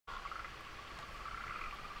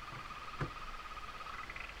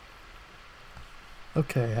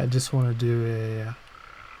Okay, I just want to do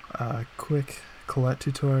a quick Colette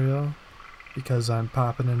tutorial because I'm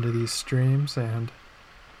popping into these streams and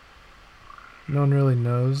no one really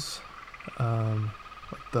knows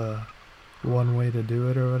like the one way to do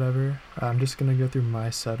it or whatever. I'm just going to go through my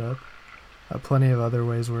setup. Plenty of other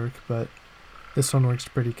ways work, but this one works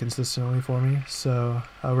pretty consistently for me. So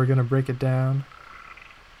we're going to break it down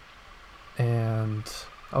and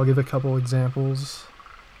I'll give a couple examples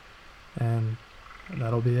and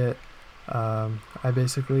that'll be it. I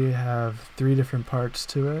basically have 3 different parts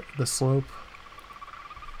to it. The slope,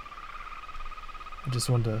 I just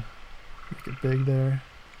want to make it big there.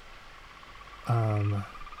 The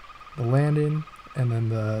landing, and then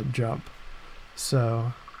the jump.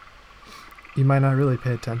 So you might not really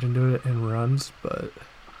pay attention to it in runs, but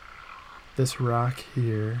this rock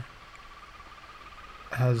here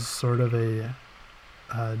has sort of a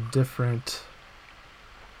different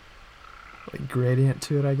like gradient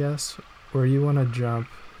to it, I guess. Where you want to jump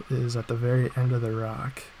is at the very end of the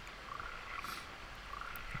rock.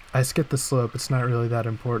 I skipped the slope, it's not really that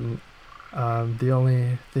important. The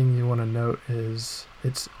only thing you want to note is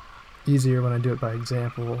it's easier when I do it by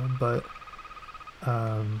example, but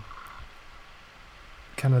kind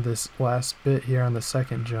of this last bit here on the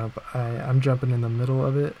second jump, I'm jumping in the middle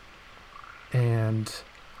of it, and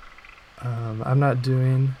I'm not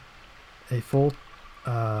doing a full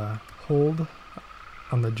hold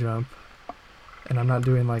on the jump, and I'm not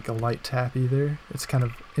doing like a light tap either. It's kind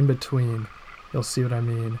of in between. You'll see what I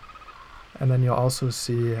mean. And then you'll also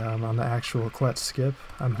see on the actual Colette skip,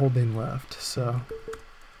 I'm holding left. So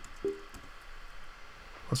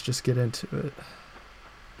let's just get into it.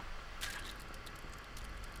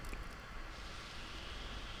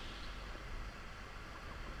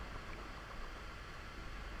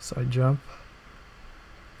 So I jump,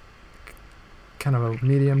 kind of a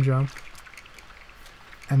medium jump,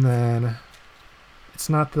 and then it's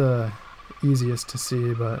not the easiest to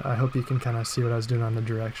see, but I hope you can kind of see what I was doing on the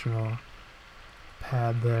directional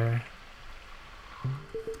pad there.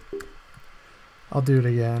 I'll do it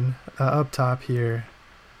again. Up top here,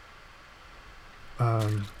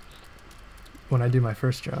 when I do my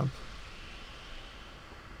first jump,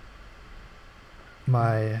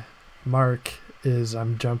 my mark is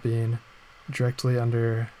I'm jumping directly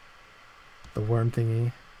under the worm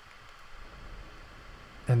thingy,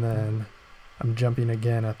 and then I'm jumping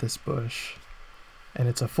again at this bush, and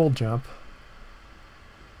it's a full jump,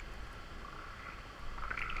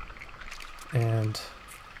 and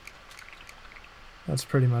that's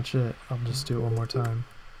pretty much it. I'll just do it one more time.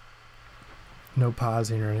 No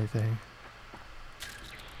pausing or anything.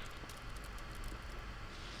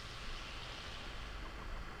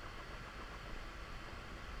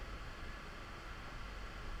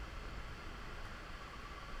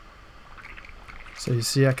 So you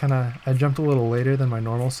see I jumped a little later than my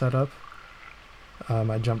normal setup.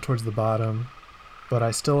 I jumped towards the bottom, but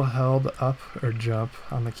I still held up or jump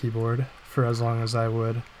on the keyboard for as long as I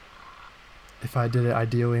would if I did it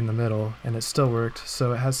ideally in the middle, and it still worked,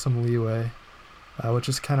 so it has some leeway, which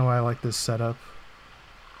is kind of why I like this setup.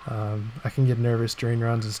 I can get nervous during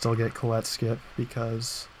runs and still get Colette skip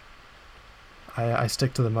because I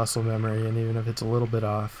stick to the muscle memory, and even if it's a little bit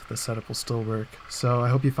off, the setup will still work. So I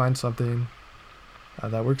hope you find something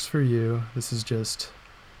that works for you. This is just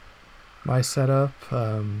my setup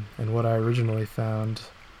and what I originally found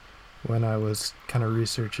when I was kind of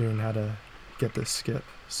researching how to get this skip.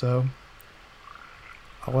 So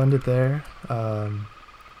I'll end it there.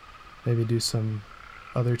 Maybe do some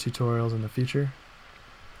other tutorials in the future.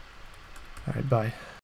 Alright, bye.